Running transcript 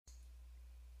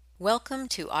Welcome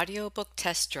to Audiobook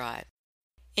Test Drive.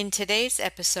 In today's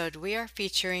episode, we are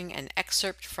featuring an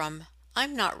excerpt from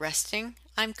I'm Not Resting,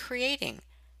 I'm Creating: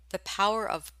 The Power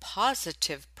of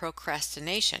Positive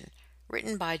Procrastination,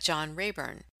 written by John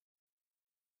Rayburn.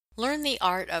 Learn the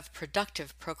art of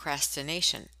productive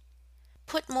procrastination.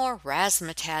 Put more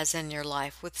razzmatazz in your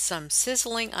life with some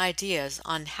sizzling ideas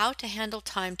on how to handle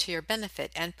time to your benefit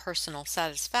and personal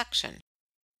satisfaction.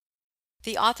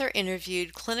 The author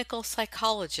interviewed clinical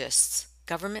psychologists,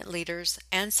 government leaders,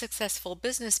 and successful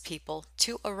business people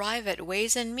to arrive at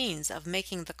ways and means of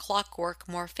making the clock work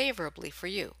more favorably for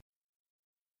you.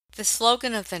 The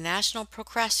slogan of the National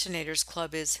Procrastinators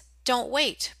Club is, "Don't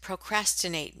wait,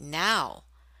 procrastinate now."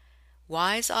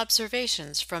 Wise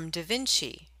observations from Da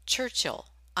Vinci, Churchill,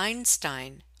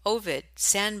 Einstein, Ovid,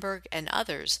 Sandberg, and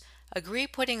others agree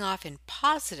putting off in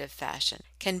positive fashion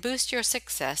can boost your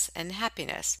success and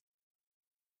happiness.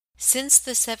 Since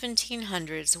the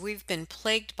 1700s, we've been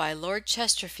plagued by Lord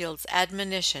Chesterfield's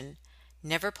admonition,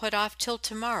 "Never put off till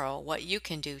tomorrow what you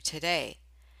can do today."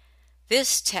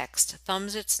 This text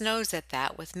thumbs its nose at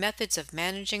that with methods of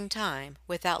managing time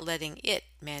without letting it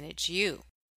manage you.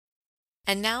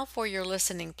 And now for your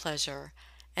listening pleasure,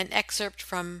 an excerpt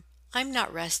from I'm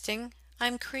Not Resting,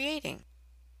 I'm Creating.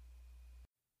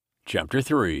 Chapter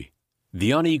 3: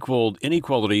 The Unequaled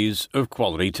Inequalities of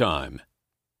Quality Time.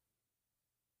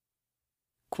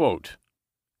 Quote,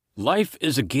 "Life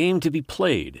is a game to be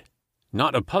played,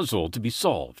 not a puzzle to be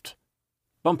solved."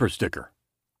 Bumper sticker.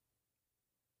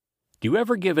 Do you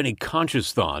ever give any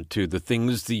conscious thought to the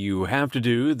things that you have to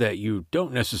do that you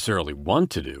don't necessarily want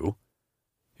to do?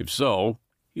 If so,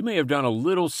 you may have done a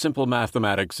little simple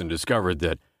mathematics and discovered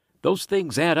that those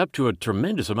things add up to a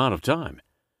tremendous amount of time.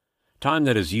 Time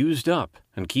that is used up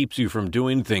and keeps you from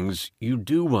doing things you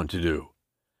do want to do.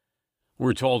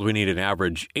 We're told we need an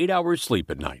average 8 hours sleep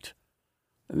at night.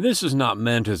 This is not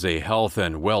meant as a health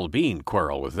and well-being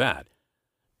quarrel with that,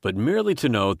 but merely to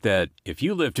note that if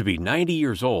you live to be 90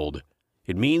 years old,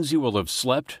 it means you will have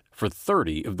slept for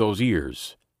 30 of those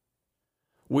years.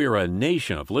 We're a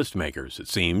nation of list makers, it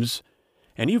seems,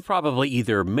 and you've probably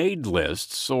either made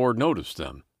lists or noticed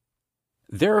them.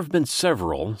 There have been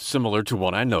several similar to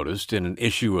one I noticed in an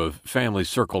issue of Family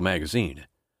Circle magazine.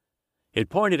 It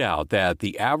pointed out that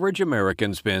the average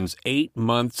American spends 8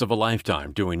 months of a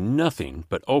lifetime doing nothing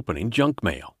but opening junk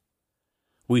mail.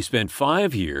 We spend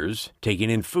 5 years taking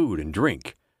in food and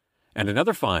drink, and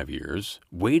another 5 years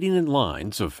waiting in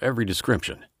lines of every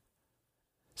description.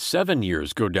 7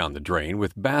 years go down the drain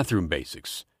with bathroom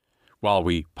basics, while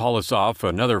we polish off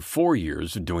another 4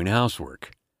 years of doing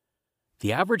housework.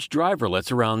 The average driver lets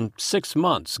around 6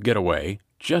 months get away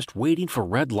just waiting for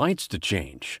red lights to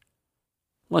change.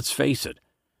 Let's face it,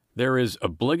 there is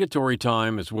obligatory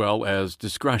time as well as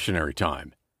discretionary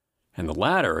time, and the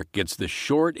latter gets the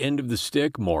short end of the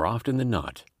stick more often than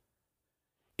not.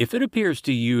 If it appears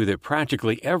to you that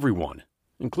practically everyone,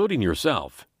 including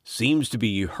yourself, seems to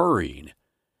be hurrying,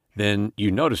 then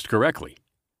you noticed correctly.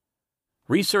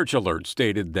 Research Alert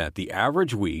stated that the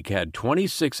average week had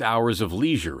 26 hours of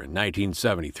leisure in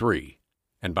 1973,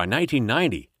 and by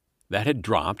 1990, that had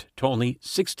dropped to only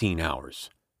 16 hours.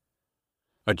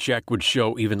 A check would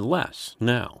show even less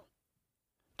now.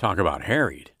 Talk about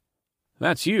harried.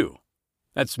 That's you.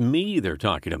 That's me they're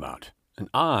talking about, and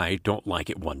I don't like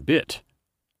it one bit.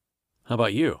 How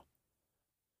about you?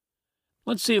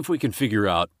 Let's see if we can figure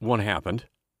out what happened.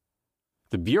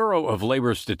 The Bureau of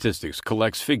Labor Statistics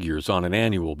collects figures on an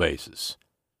annual basis.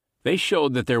 They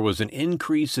showed that there was an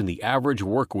increase in the average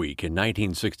work week in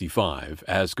 1965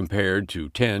 as compared to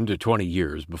 10 to 20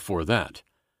 years before that.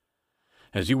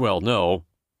 As you well know,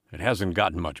 it hasn't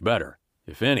gotten much better,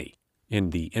 if any,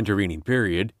 in the intervening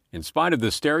period, in spite of the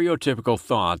stereotypical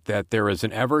thought that there is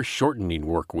an ever-shortening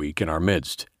work week in our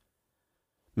midst.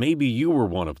 Maybe you were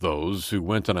one of those who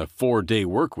went on a 4-day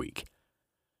work week.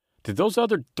 Did those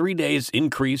other 3 days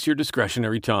increase your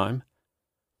discretionary time?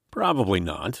 Probably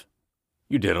not.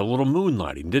 You did a little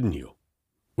moonlighting, didn't you?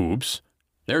 Oops,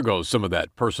 there goes some of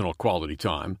that personal quality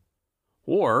time.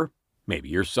 Or maybe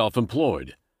you're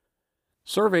self-employed.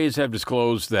 Surveys have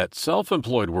disclosed that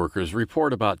self-employed workers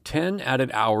report about 10 added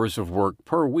hours of work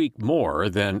per week more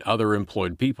than other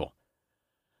employed people.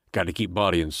 Got to keep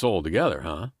body and soul together,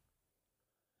 huh?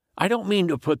 I don't mean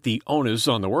to put the onus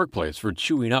on the workplace for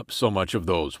chewing up so much of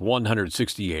those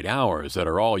 168 hours that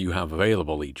are all you have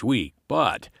available each week,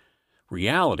 but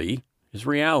reality is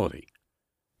reality.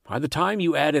 By the time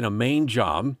you add in a main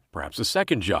job, perhaps a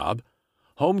second job,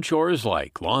 home chores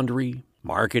like laundry,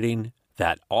 marketing,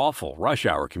 that awful rush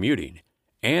hour commuting,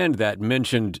 and that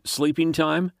mentioned sleeping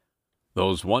time,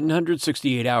 Those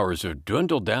 168 hours have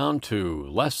dwindled down to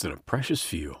less than a precious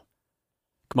few.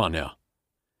 Come on now,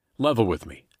 level with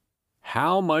me.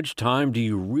 How much time do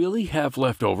you really have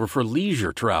left over for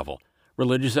leisure travel,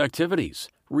 religious activities,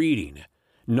 reading,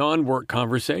 non-work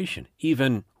conversation,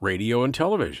 even radio and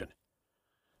television?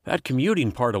 That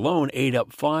commuting part alone ate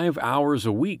up 5 hours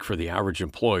a week for the average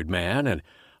employed man and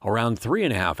around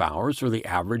 3.5 hours for the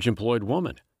average employed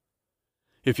woman.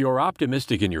 If you're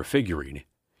optimistic in your figuring,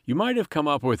 you might have come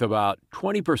up with about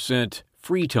 20%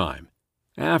 free time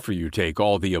after you take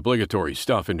all the obligatory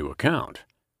stuff into account.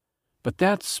 But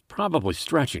that's probably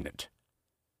stretching it.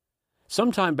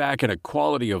 Sometime back in a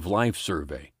quality of life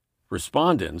survey,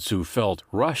 respondents who felt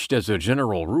rushed as a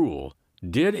general rule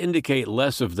did indicate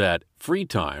less of that free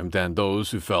time than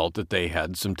those who felt that they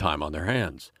had some time on their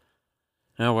hands.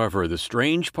 However, the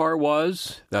strange part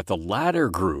was that the latter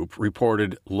group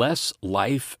reported less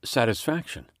life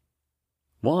satisfaction.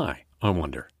 Why, I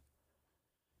wonder?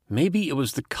 Maybe it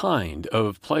was the kind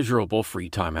of pleasurable free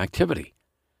time activity.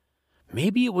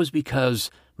 Maybe it was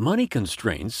because money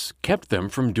constraints kept them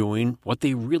from doing what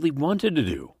they really wanted to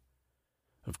do.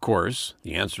 Of course,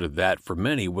 the answer to that for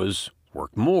many was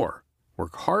work more,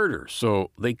 work harder,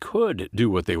 so they could do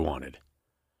what they wanted.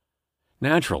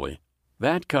 Naturally,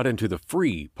 that cut into the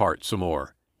free part some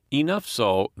more, enough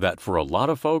so that for a lot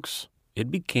of folks, it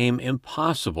became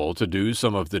impossible to do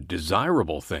some of the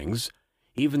desirable things,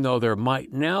 even though there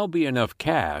might now be enough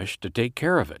cash to take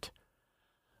care of it.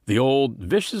 The old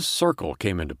vicious circle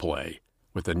came into play,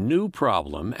 with a new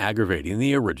problem aggravating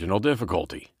the original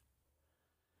difficulty.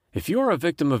 If you're a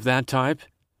victim of that type,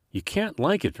 you can't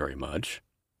like it very much,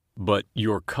 but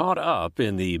you're caught up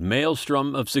in the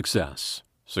maelstrom of success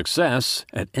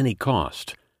at any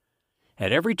cost.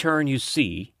 At every turn you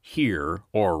see, hear,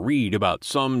 or read about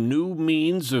some new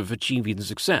means of achieving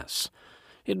success.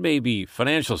 It may be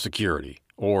financial security,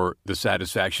 or the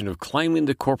satisfaction of climbing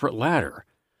the corporate ladder,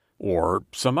 or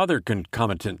some other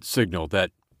concomitant signal that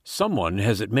someone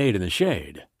has it made in the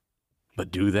shade.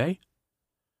 But do they?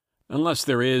 Unless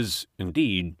there is,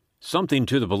 indeed, something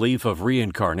to the belief of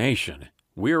reincarnation,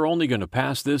 we're only going to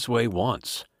pass this way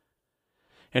once.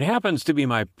 It happens to be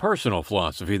my personal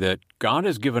philosophy that God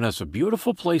has given us a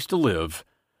beautiful place to live,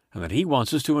 and that He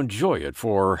wants us to enjoy it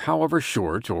for however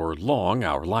short or long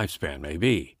our lifespan may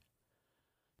be.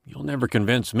 You'll never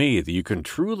convince me that you can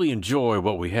truly enjoy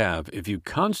what we have if you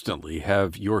constantly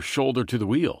have your shoulder to the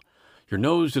wheel, your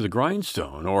nose to the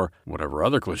grindstone, or whatever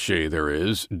other cliché there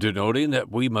is, denoting that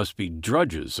we must be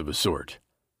drudges of a sort.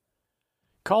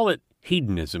 Call it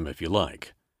hedonism if you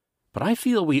like, but I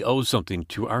feel we owe something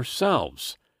to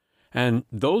ourselves, and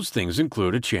those things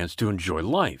include a chance to enjoy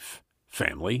life,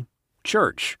 family,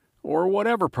 church, or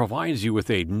whatever provides you with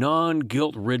a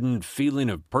non-guilt-ridden feeling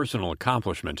of personal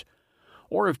accomplishment,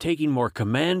 or of taking more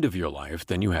command of your life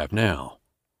than you have now.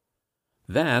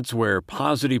 That's where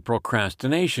positive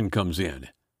procrastination comes in.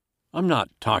 I'm not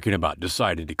talking about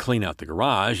deciding to clean out the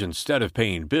garage instead of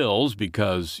paying bills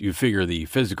because you figure the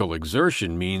physical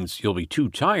exertion means you'll be too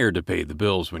tired to pay the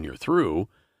bills when you're through.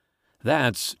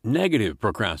 That's negative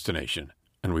procrastination,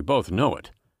 and we both know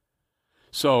it.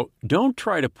 So don't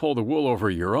try to pull the wool over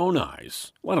your own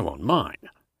eyes, let alone mine.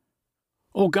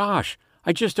 Oh gosh,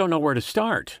 I just don't know where to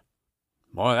start.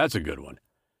 Boy, that's a good one.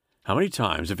 How many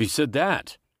times have you said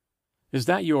that? Is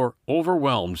that your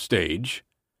overwhelmed stage?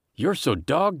 You're so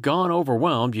doggone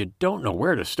overwhelmed you don't know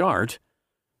where to start.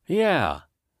 Yeah,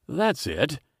 that's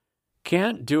it.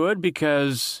 Can't do it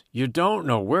because you don't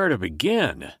know where to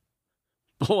begin.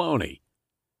 Baloney.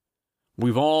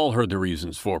 We've all heard the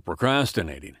reasons for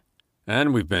procrastinating,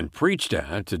 and we've been preached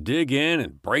at to dig in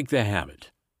and break the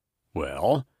habit.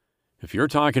 Well, if you're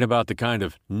talking about the kind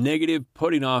of negative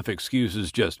putting off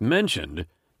excuses just mentioned,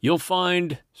 you'll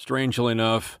find, strangely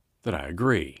enough, that I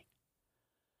agree.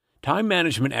 Time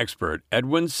management expert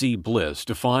Edwin C. Bliss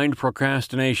defined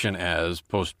procrastination as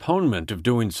postponement of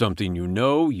doing something you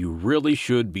know you really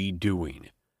should be doing.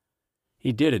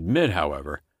 He did admit,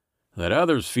 however, that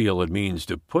others feel it means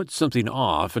to put something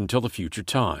off until a future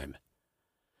time.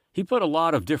 He put a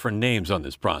lot of different names on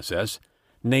this process,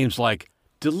 names like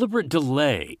deliberate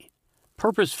delay,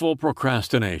 purposeful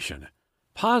procrastination,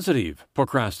 positive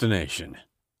procrastination,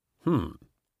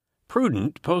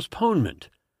 prudent postponement,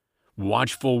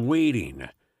 watchful waiting,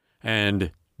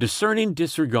 and discerning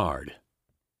disregard.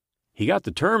 He got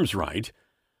the terms right,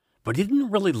 but he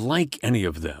didn't really like any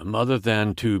of them other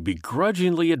than to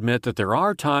begrudgingly admit that there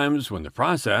are times when the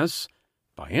process,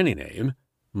 by any name,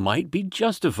 might be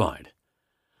justified.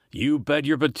 You bet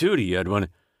your patootie, Edwin,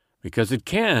 because it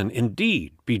can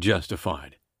indeed be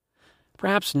justified.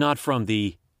 Perhaps not from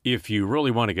the if you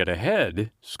really want to get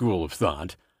ahead school of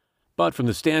thought, but from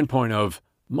the standpoint of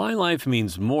my life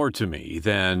means more to me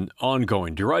than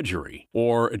ongoing drudgery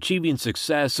or achieving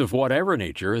success of whatever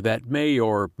nature that may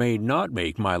or may not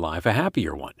make my life a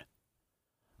happier one.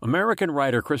 American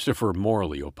writer Christopher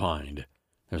Morley opined,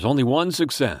 "There's only one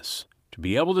success, to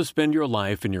be able to spend your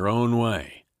life in your own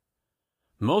way."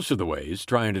 Most of the ways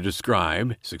trying to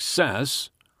describe success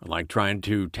are like trying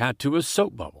to tattoo a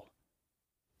soap bubble.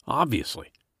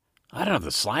 Obviously, I don't have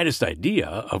the slightest idea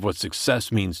of what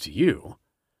success means to you.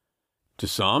 To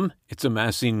some, it's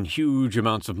amassing huge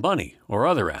amounts of money or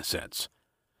other assets.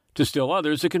 To still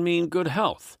others, it can mean good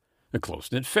health, a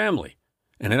close-knit family,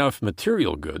 and enough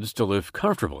material goods to live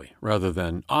comfortably rather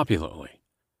than opulently.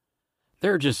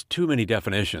 There are just too many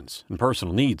definitions and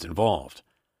personal needs involved.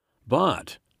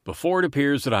 But before it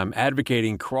appears that I'm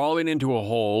advocating crawling into a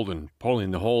hole and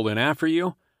pulling the hole in after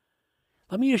you,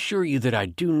 let me assure you that I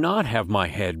do not have my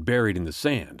head buried in the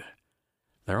sand.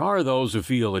 There are those who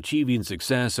feel achieving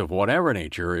success of whatever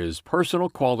nature is personal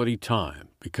quality time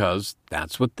because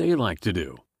that's what they like to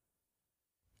do.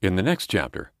 In the next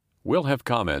chapter, we'll have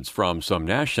comments from some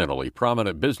nationally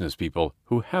prominent business people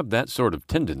who have that sort of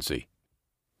tendency.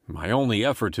 My only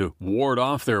effort to ward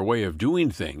off their way of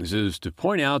doing things is to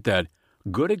point out that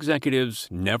good executives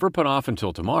never put off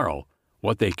until tomorrow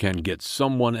what they can get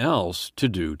someone else to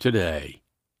do today.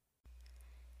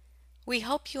 We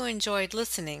hope you enjoyed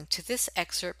listening to this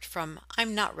excerpt from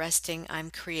I'm Not Resting,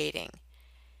 I'm Creating.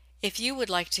 If you would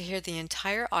like to hear the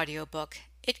entire audiobook,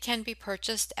 it can be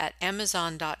purchased at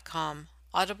Amazon.com,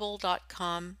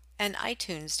 Audible.com, and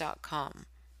iTunes.com.